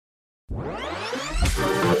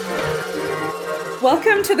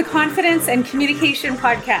Welcome to the Confidence and Communication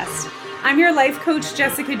Podcast. I'm your life coach,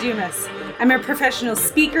 Jessica Dumas. I'm a professional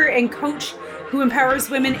speaker and coach who empowers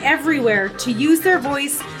women everywhere to use their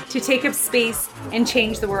voice to take up space and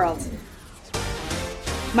change the world.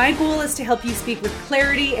 My goal is to help you speak with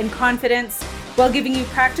clarity and confidence while giving you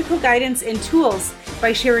practical guidance and tools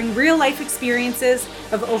by sharing real life experiences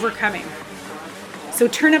of overcoming. So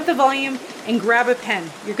turn up the volume and grab a pen.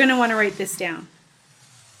 You're going to want to write this down.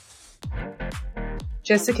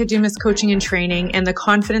 Jessica Dumas Coaching and Training and the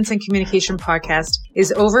Confidence and Communication Podcast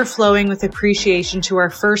is overflowing with appreciation to our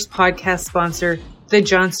first podcast sponsor, the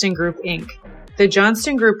Johnston Group, Inc. The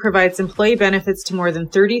Johnston Group provides employee benefits to more than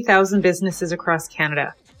 30,000 businesses across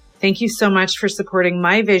Canada. Thank you so much for supporting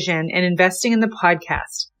my vision and investing in the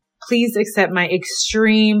podcast. Please accept my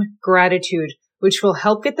extreme gratitude, which will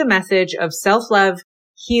help get the message of self-love,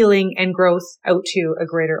 healing, and growth out to a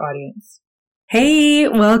greater audience. Hey,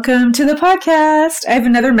 welcome to the podcast. I have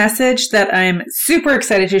another message that I'm super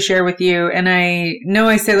excited to share with you. And I know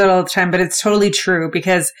I say that all the time, but it's totally true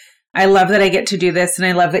because I love that I get to do this and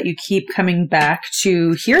I love that you keep coming back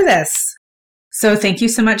to hear this. So thank you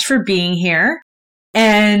so much for being here.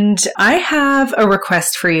 And I have a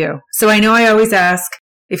request for you. So I know I always ask,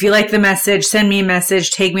 if you like the message, send me a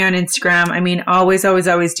message, tag me on Instagram. I mean, always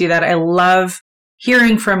do that. I love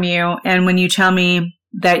hearing from you. And when you tell me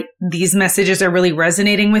that these messages are really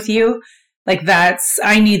resonating with you,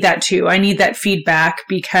 I need that too. I need that feedback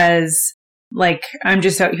because I'm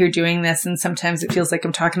just out here doing this and sometimes it feels like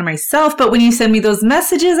I'm talking to myself. But when you send me those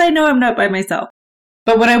messages, I know I'm not by myself.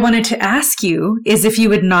 But what I wanted to ask you is if you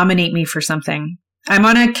would nominate me for something. I'm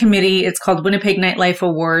on a committee. It's called Winnipeg Nightlife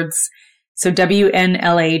Awards. So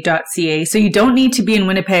WNLA.ca. So you don't need to be in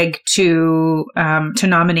Winnipeg to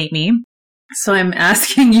nominate me. So I'm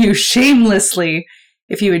asking you shamelessly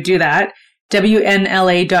if you would do that,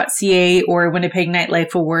 WNLA.ca or Winnipeg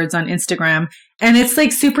Nightlife Awards on Instagram. And it's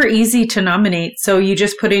super easy to nominate. So you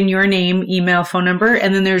just put in your name, email, phone number,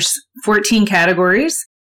 and then there's 14 categories.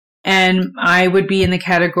 And I would be in the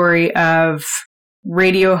category of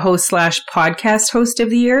radio host / podcast host of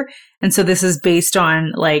the year. And so this is based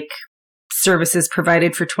on services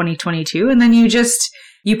provided for 2022. And then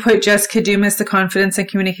you put Jessica Dumas, the Confidence and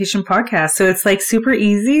Communication Podcast. So it's super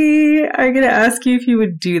easy. I'm going to ask you if you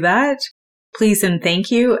would do that. Please and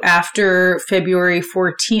thank you. After February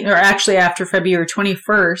 14th, or actually after February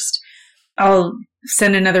 21st, I'll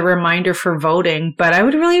send another reminder for voting, but I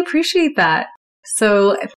would really appreciate that.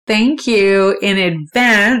 So thank you in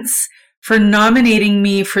advance for nominating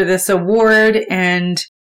me for this award. And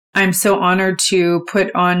I'm so honored to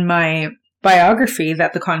put on my biography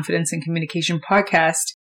that the Confidence and Communication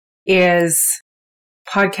Podcast is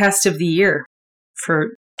Podcast of the Year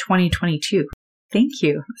for 2022. Thank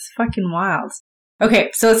you. It's fucking wild. Okay,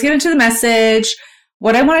 so let's get into the message.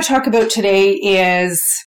 What I want to talk about today is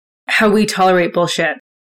how we tolerate bullshit.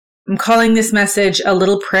 I'm calling this message A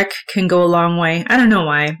Little Prick Can Go a Long Way. I don't know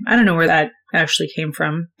why. I don't know where that actually came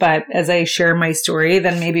from. But as I share my story,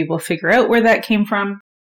 then maybe we'll figure out where that came from.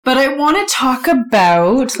 But I want to talk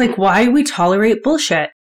about why we tolerate bullshit.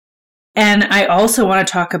 And I also want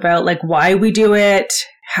to talk about why we do it,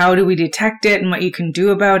 how do we detect it, and what you can do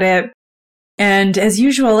about it. And as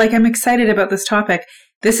usual, I'm excited about this topic.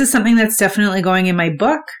 This is something that's definitely going in my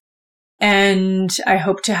book. And I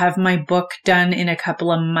hope to have my book done in a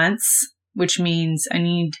couple of months, which means I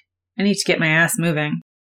need to get my ass moving.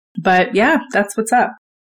 But yeah, that's what's up.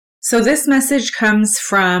 So this message comes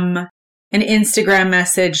from an Instagram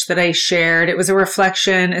message that I shared. It was a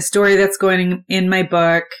reflection, a story that's going in my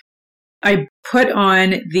book. I put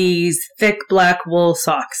on these thick black wool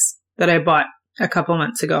socks that I bought a couple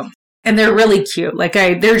months ago. And they're really cute.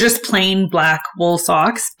 They're just plain black wool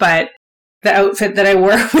socks, but the outfit that I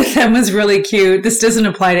wore with them was really cute. This doesn't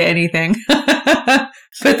apply to anything, but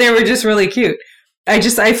they were just really cute. I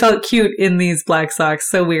felt cute in these black socks.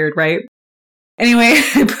 So weird, right? Anyway,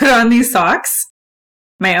 I put on these socks.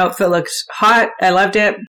 My outfit looked hot. I loved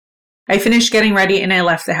it. I finished getting ready and I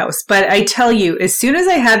left the house. But I tell you, as soon as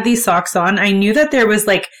I had these socks on, I knew that there was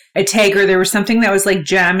a tag or there was something that was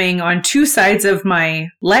jamming on two sides of my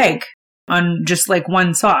leg on just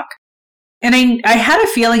one sock. And I had a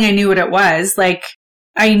feeling I knew what it was.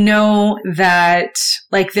 I know that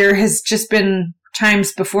there has just been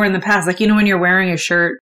times before in the past, when you're wearing a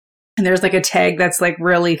shirt and there's a tag that's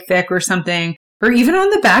really thick or something. Or even on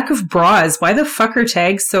the back of bras. Why the fuck are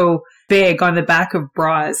tags so big on the back of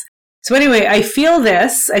bras? So anyway, I feel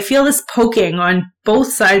this poking on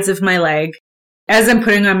both sides of my leg as I'm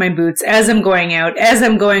putting on my boots, as I'm going out, as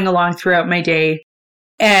I'm going along throughout my day.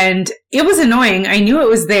 And it was annoying. I knew it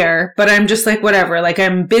was there, but I'm just like, whatever. Like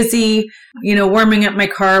I'm busy, warming up my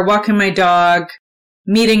car, walking my dog,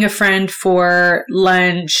 meeting a friend for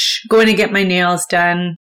lunch, going to get my nails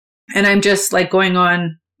done. And I'm just like going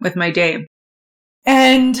on with my day.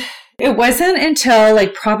 And it wasn't until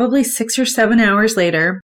like probably 6 or 7 hours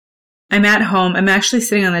later, I'm at home. I'm actually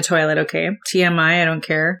sitting on the toilet. Okay. TMI. I don't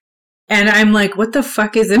care. And I'm like, what the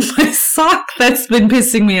fuck is in my sock that's been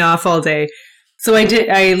pissing me off all day? So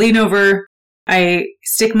I lean over, I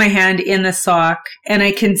stick my hand in the sock, and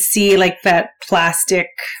I can see like that plastic,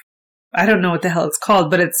 I don't know what the hell it's called,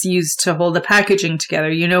 but it's used to hold the packaging together.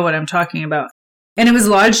 You know what I'm talking about. And it was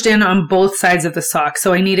lodged in on both sides of the sock.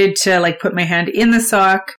 So I needed to like put my hand in the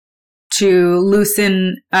sock to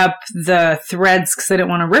loosen up the threads because I didn't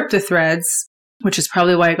want to rip the threads, which is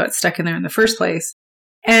probably why I got stuck in there in the first place.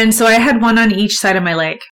 And so I had one on each side of my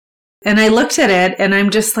leg. And I looked at it and I'm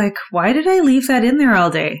just like, why did I leave that in there all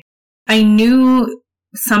day? I knew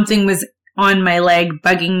something was on my leg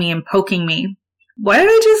bugging me and poking me. Why did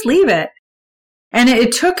I just leave it? And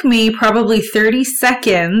it took me probably 30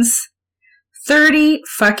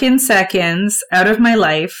 fucking seconds out of my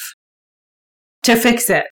life to fix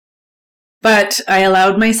it. But I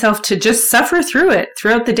allowed myself to just suffer through it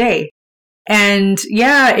throughout the day. And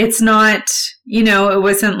yeah, it's not, it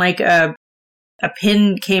wasn't like a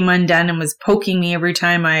pin came undone and was poking me every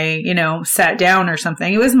time I, sat down or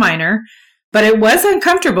something. It was minor, but it was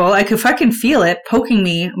uncomfortable. I could fucking feel it poking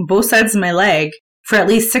me on both sides of my leg for at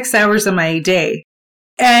least 6 hours of my day.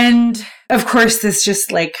 And of course, this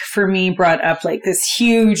just like for me brought up like this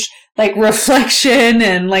huge like reflection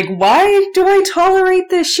and like, why do I tolerate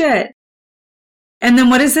this shit? And then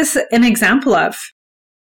what is this an example of?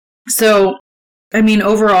 So,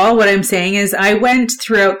 overall, what I'm saying is I went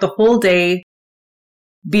throughout the whole day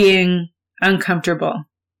being uncomfortable.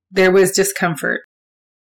 There was discomfort.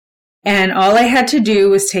 And all I had to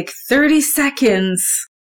do was take 30 seconds.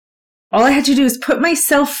 All I had to do was put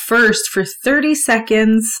myself first for 30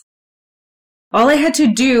 seconds. All I had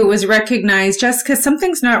to do was recognize, Jessica,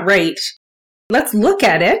 something's not right. Let's look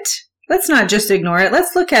at it. Let's not just ignore it.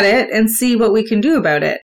 Let's look at it and see what we can do about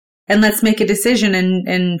it. And let's make a decision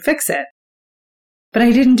and fix it. But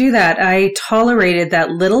I didn't do that. I tolerated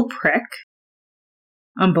that little prick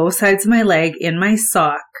on both sides of my leg in my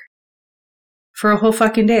sock for a whole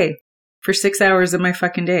fucking day, for 6 hours of my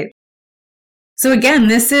fucking day. So again,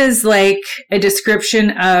 this is like a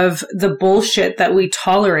description of the bullshit that we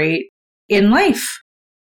tolerate in life.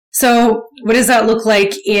 So what does that look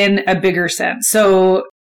like in a bigger sense? So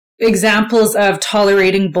examples of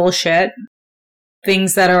tolerating bullshit,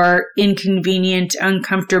 things that are inconvenient,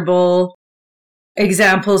 uncomfortable.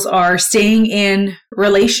 Examples are staying in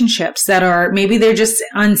relationships that are, maybe they're just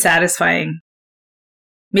unsatisfying.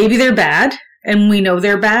 Maybe they're bad and we know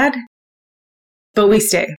they're bad, but we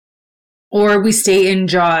stay. Or we stay in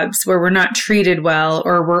jobs where we're not treated well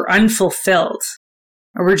or we're unfulfilled.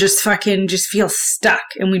 Or we're just feel stuck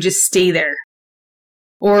and we just stay there.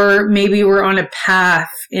 Or maybe we're on a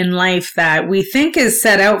path in life that we think is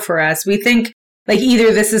set out for us. We think like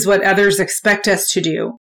either this is what others expect us to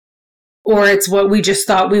do, or it's what we just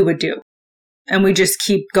thought we would do. And we just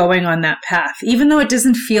keep going on that path, even though it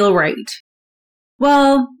doesn't feel right.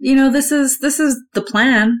 Well, this is the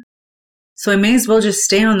plan. So I may as well just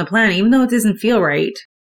stay on the plan, even though it doesn't feel right.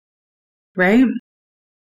 Right?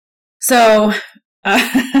 So,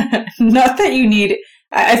 not that you need,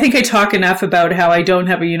 I think I talk enough about how I don't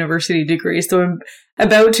have a university degree. So I'm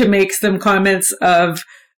about to make some comments of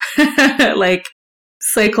like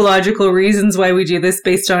psychological reasons why we do this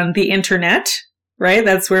based on the internet, right?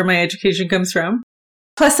 That's where my education comes from.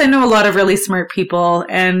 Plus, I know a lot of really smart people,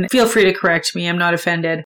 and feel free to correct me. I'm not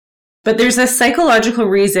offended. But there's a psychological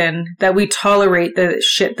reason that we tolerate the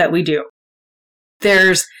shit that we do.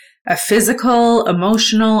 There's a physical,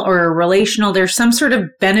 emotional, or a relational, there's some sort of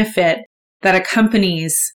benefit that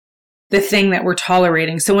accompanies the thing that we're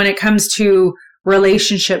tolerating. So when it comes to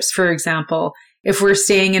relationships, for example, if we're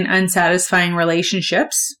staying in unsatisfying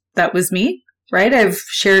relationships, that was me, right? I've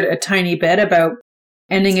shared a tiny bit about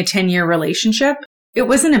ending a 10-year relationship. It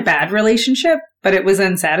wasn't a bad relationship, but it was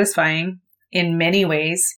unsatisfying in many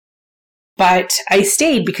ways. But I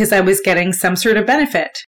stayed because I was getting some sort of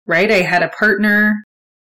benefit, right? I had a partner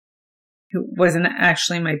who wasn't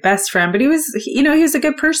actually my best friend, but he was a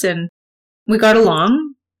good person. We got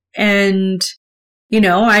along and,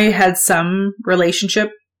 I had some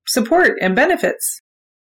relationship support and benefits.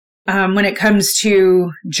 When it comes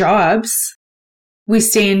to jobs, we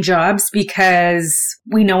stay in jobs because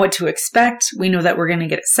we know what to expect. We know that we're going to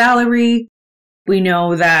get a salary. We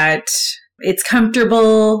know that it's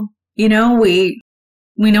comfortable. We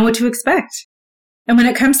we know what to expect. And when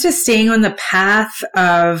it comes to staying on the path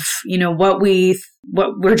of, what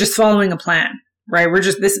we're just following a plan, right? We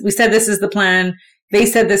said this is the plan. They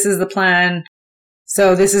said this is the plan.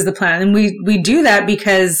 So this is the plan. And we do that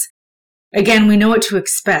because, again, we know what to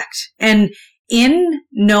expect. And in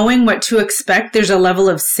knowing what to expect, there's a level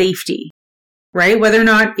of safety, right? Whether or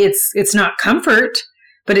not it's not comfort,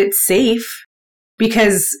 but it's safe,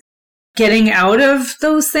 because getting out of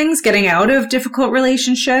those things, getting out of difficult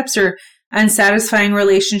relationships or unsatisfying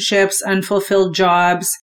relationships, unfulfilled jobs,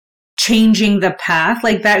 changing the path,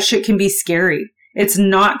 like that shit can be scary. It's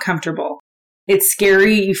not comfortable. It's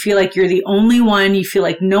scary. You feel like you're the only one. You feel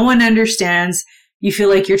like no one understands. You feel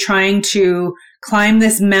like you're trying to climb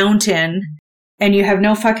this mountain and you have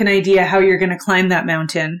no fucking idea how you're going to climb that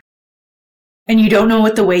mountain. And you don't know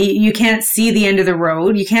what you can't see the end of the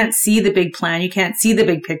road. You can't see the big plan. You can't see the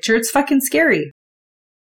big picture. It's fucking scary.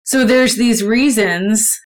 So there's these reasons,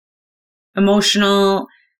 emotional,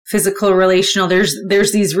 physical, relational.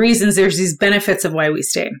 There's these reasons, there's these benefits of why we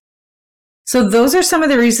stay. So those are some of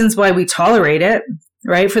the reasons why we tolerate it,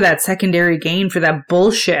 right? For that secondary gain, for that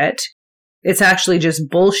bullshit. It's actually just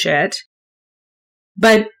bullshit.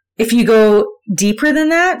 But if you go deeper than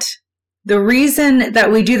that, the reason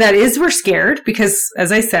that we do that is we're scared because,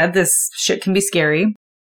 as I said, this shit can be scary.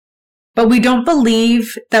 But we don't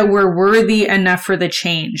believe that we're worthy enough for the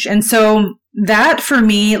change. And so that for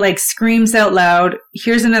me, like, screams out loud.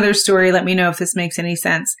 Here's another story. Let me know if this makes any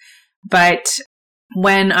sense. But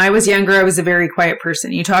when I was younger, I was a very quiet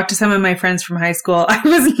person. You talk to some of my friends from high school, I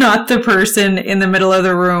was not the person in the middle of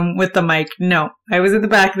the room with the mic. No, I was at the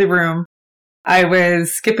back of the room. I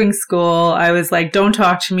was skipping school. I was like, don't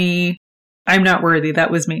talk to me. I'm not worthy.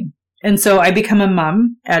 That was me. And so I become a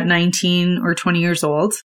mom at 19 or 20 years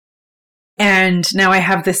old. And now I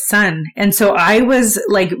have this son. And so I was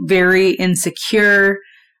like very insecure.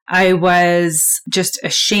 I was just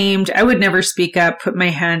ashamed. I would never speak up, put my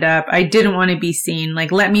hand up. I didn't want to be seen.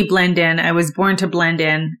 Like, let me blend in. I was born to blend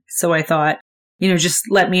in. So I thought, just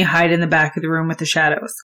let me hide in the back of the room with the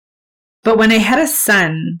shadows. But when I had a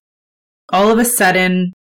son, all of a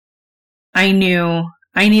sudden, I knew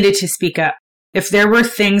I needed to speak up. If there were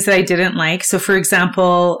things that I didn't like, so for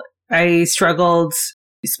example, I struggled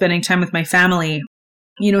spending time with my family,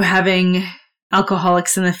 having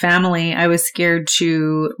alcoholics in the family, I was scared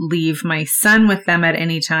to leave my son with them at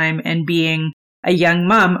any time. And being a young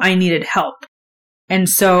mom, I needed help. And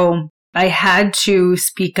so I had to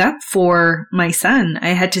speak up for my son. I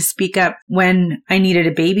had to speak up when I needed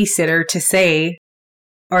a babysitter to say,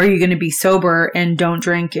 are you going to be sober and don't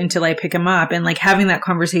drink until I pick him up? And like having that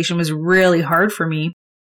conversation was really hard for me.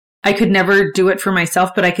 I could never do it for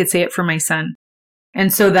myself, but I could say it for my son.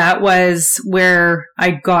 And so that was where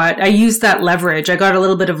I used that leverage. I got a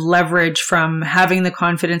little bit of leverage from having the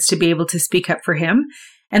confidence to be able to speak up for him.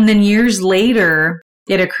 And then years later,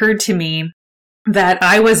 it occurred to me that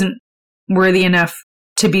I wasn't worthy enough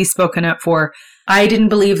to be spoken up for. I didn't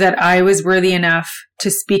believe that I was worthy enough to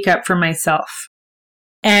speak up for myself.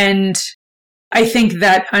 And I think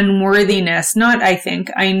that unworthiness,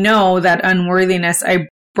 I know that unworthiness I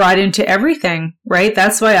brought into everything, right?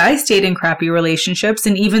 That's why I stayed in crappy relationships.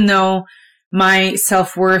 And even though my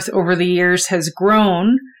self-worth over the years has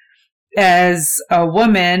grown as a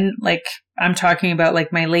woman, like I'm talking about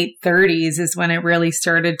like my late 30s is when it really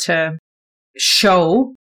started to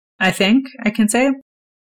show, I think I can say.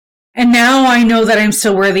 And now I know that I'm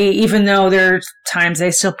still worthy, even though there are times I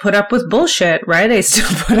still put up with bullshit, right? I still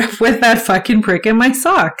put up with that fucking prick in my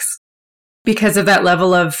socks because of that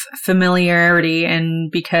level of familiarity and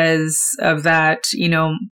because of that,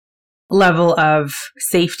 level of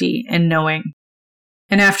safety and knowing.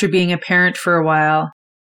 And after being a parent for a while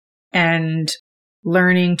and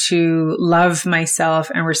learning to love myself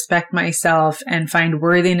and respect myself and find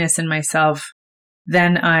worthiness in myself,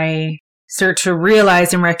 then I start to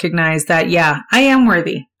realize and recognize that, yeah, I am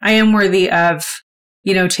worthy. I am worthy of,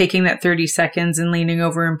 taking that 30 seconds and leaning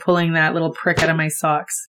over and pulling that little prick out of my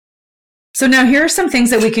socks. So now here are some things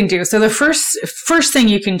that we can do. So the first thing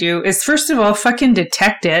you can do is, first of all, fucking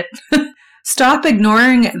detect it. Stop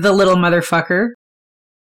ignoring the little motherfucker.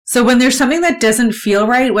 So when there's something that doesn't feel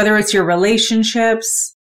right, whether it's your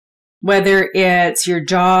relationships, whether it's your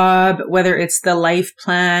job, whether it's the life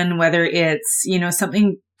plan, whether it's,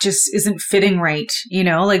 something just isn't fitting right,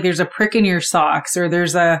 like there's a prick in your socks or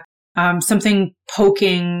there's a something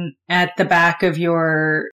poking at the back of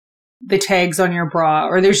the tags on your bra,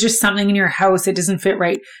 or there's just something in your house that doesn't fit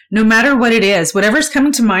right. No matter what it is, whatever's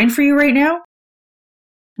coming to mind for you right now,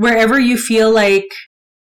 wherever you feel like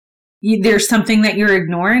there's something that you're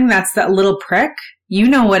ignoring, that's that little prick, you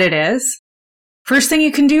know what it is. First thing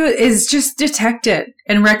you can do is just detect it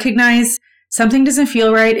and recognize something doesn't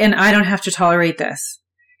feel right and I don't have to tolerate this.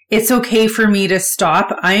 It's okay for me to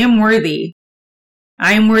stop. I am worthy.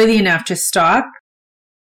 I am worthy enough to stop,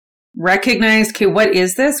 recognize, okay, what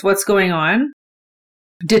is this? What's going on?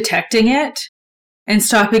 Detecting it and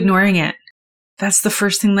stop ignoring it. That's the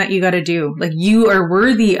first thing that you got to do. Like, you are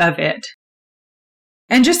worthy of it.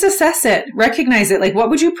 And just assess it, recognize it. Like, what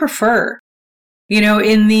would you prefer? You know,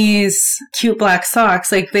 in these cute black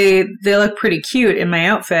socks, like they look pretty cute in my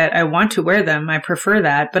outfit. I want to wear them. I prefer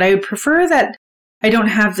that. But I would prefer that I don't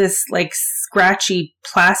have this like scratchy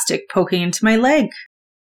plastic poking into my leg.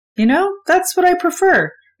 You know, that's what I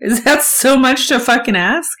prefer. Is that so much to fucking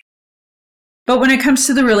ask? But when it comes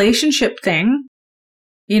to the relationship thing,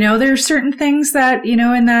 you know, there are certain things that, you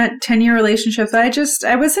know, in that 10-year relationship that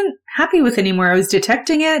I wasn't happy with anymore. I was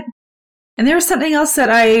detecting it. And there was something else that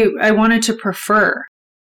I wanted to prefer,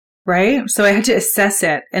 right? So I had to assess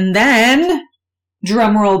it. And then,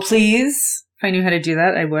 drum roll, please. If I knew how to do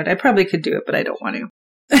that, I would. I probably could do it, but I don't want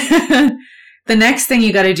to. The next thing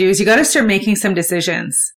you got to do is you got to start making some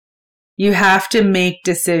decisions. You have to make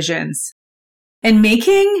decisions. And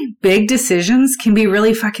making big decisions can be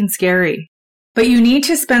really fucking scary. But you need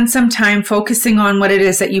to spend some time focusing on what it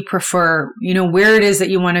is that you prefer, you know, where it is that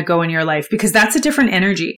you want to go in your life, because that's a different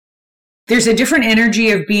energy. There's a different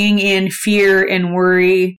energy of being in fear and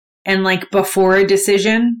worry and like before a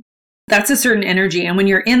decision. That's a certain energy. And when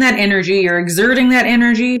you're in that energy, you're exerting that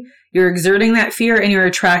energy, you're exerting that fear, and you're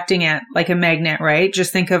attracting it like a magnet, right?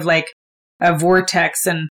 Just think of like a vortex.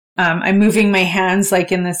 And I'm moving my hands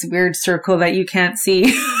like in this weird circle that you can't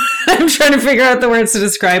see. I'm trying to figure out the words to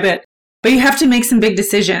describe it. But you have to make some big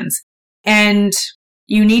decisions. And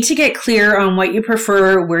you need to get clear on what you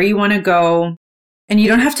prefer, where you want to go. And you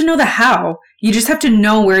don't have to know the how. You just have to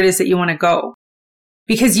know where it is that you want to go.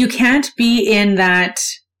 Because you can't be in that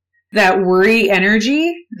worry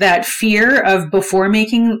energy, that fear of before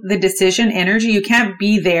making the decision energy. You can't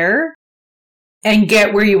be there and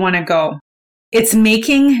get where you want to go. It's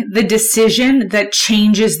making the decision that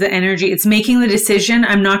changes the energy. It's making the decision,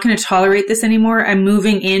 I'm not going to tolerate this anymore. I'm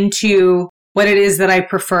moving into what it is that I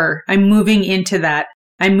prefer. I'm moving into that.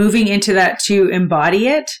 I'm moving into that to embody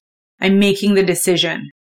it. I'm making the decision.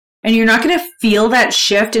 And you're not going to feel that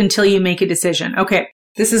shift until you make a decision. Okay,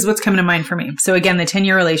 this is what's coming to mind for me. So again, the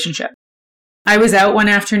 10-year relationship. I was out one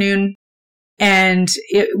afternoon and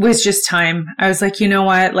it was just time. I was like, you know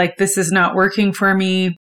what? Like, this is not working for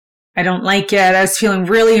me. I don't like it. I was feeling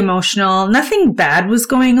really emotional. Nothing bad was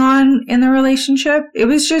going on in the relationship. It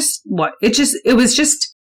was just it was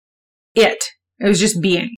just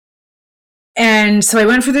being. And so I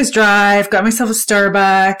went for this drive, got myself a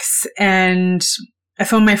Starbucks, and I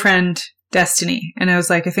phoned my friend Destiny. And I was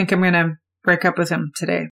like, I think I'm going to break up with him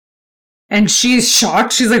today. And she's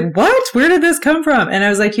shocked. She's like, what? Where did this come from? And I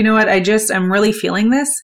was like, you know what? I'm really feeling this.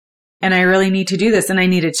 And I really need to do this. And I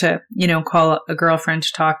needed to, you know, call a girlfriend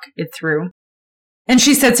to talk it through. And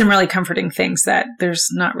she said some really comforting things that there's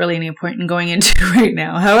not really any point in going into right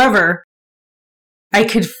now. However, I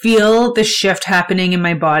could feel the shift happening in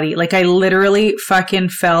my body. Like, I literally fucking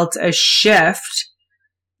felt a shift.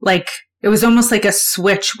 Like, it was almost like a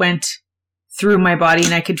switch went through my body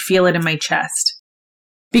and I could feel it in my chest.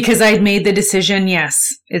 Because I'd made the decision, yes,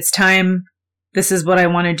 it's time. This is what I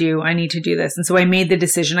want to do. I need to do this. And so I made the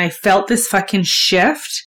decision. I felt this fucking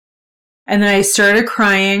shift. And then I started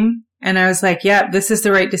crying and I was like, yeah, this is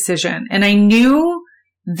the right decision. And I knew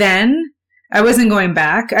then I wasn't going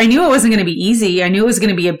back. I knew it wasn't going to be easy. I knew it was going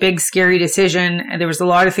to be a big, scary decision. And there was a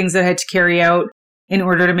lot of things that I had to carry out in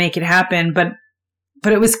order to make it happen. But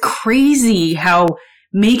it was crazy how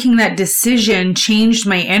making that decision changed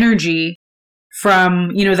my energy from,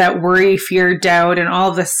 you know, that worry, fear, doubt, and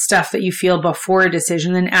all the stuff that you feel before a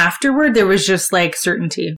decision. And afterward, there was just like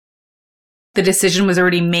certainty. The decision was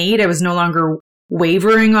already made. I was no longer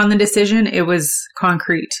wavering on the decision. It was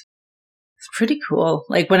concrete. It's pretty cool.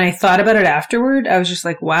 Like, when I thought about it afterward, I was just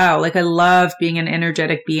like, wow, like, I love being an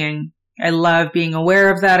energetic being. I love being aware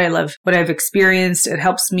of that. I love what I've experienced. It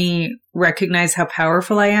helps me recognize how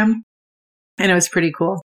powerful I am. And it was pretty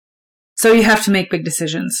cool. So you have to make big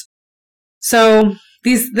decisions. So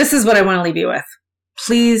this is what I want to leave you with.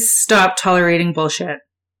 Please stop tolerating bullshit.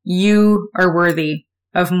 You are worthy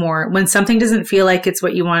of more. When something doesn't feel like it's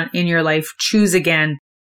what you want in your life, choose again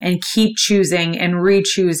and keep choosing and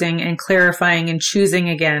re-choosing and clarifying and choosing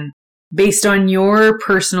again based on your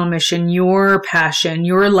personal mission, your passion,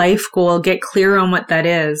 your life goal. Get clear on what that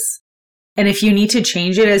is. And if you need to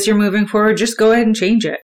change it as you're moving forward, just go ahead and change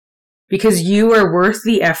it because you are worth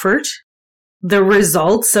the effort. the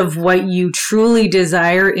results of what you truly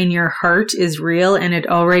desire in your heart is real and it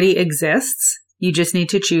already exists. You just need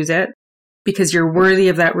to choose it because you're worthy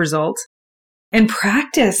of that result. And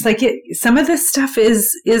practice. Some of this stuff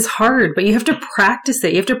is hard, but you have to practice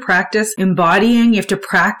it. You have to practice embodying. You have to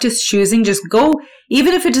practice choosing. Just go,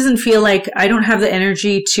 even if it doesn't feel like I don't have the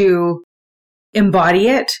energy to embody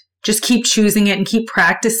it, just keep choosing it and keep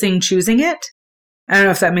practicing choosing it. I don't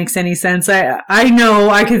know if that makes any sense. I know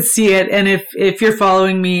I could see it. And if you're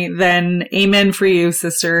following me, then amen for you,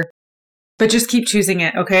 sister. But just keep choosing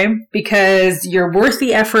it, okay? Because you're worth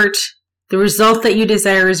the effort. The result that you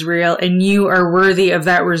desire is real and you are worthy of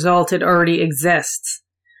that result. It already exists.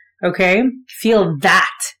 Okay? Feel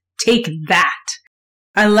that. Take that.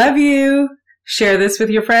 I love you. Share this with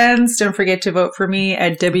your friends. Don't forget to vote for me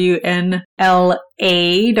at WNLA.ca.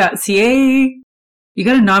 You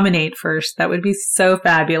got to nominate first. That would be so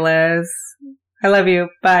fabulous. I love you.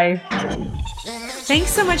 Bye.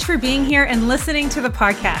 Thanks so much for being here and listening to the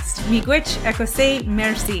podcast. Miigwech ekose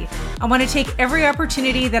merci. I want to take every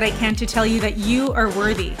opportunity that I can to tell you that you are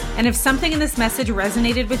worthy. And if something in this message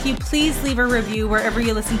resonated with you, please leave a review wherever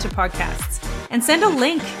you listen to podcasts. And send a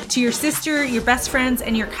link to your sister, your best friends,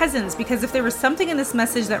 and your cousins, because if there was something in this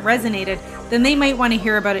message that resonated, then they might want to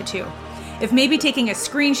hear about it too. If maybe taking a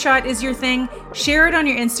screenshot is your thing, share it on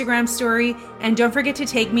your Instagram story, and don't forget to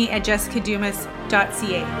tag me at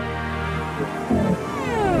jessicadumas.ca.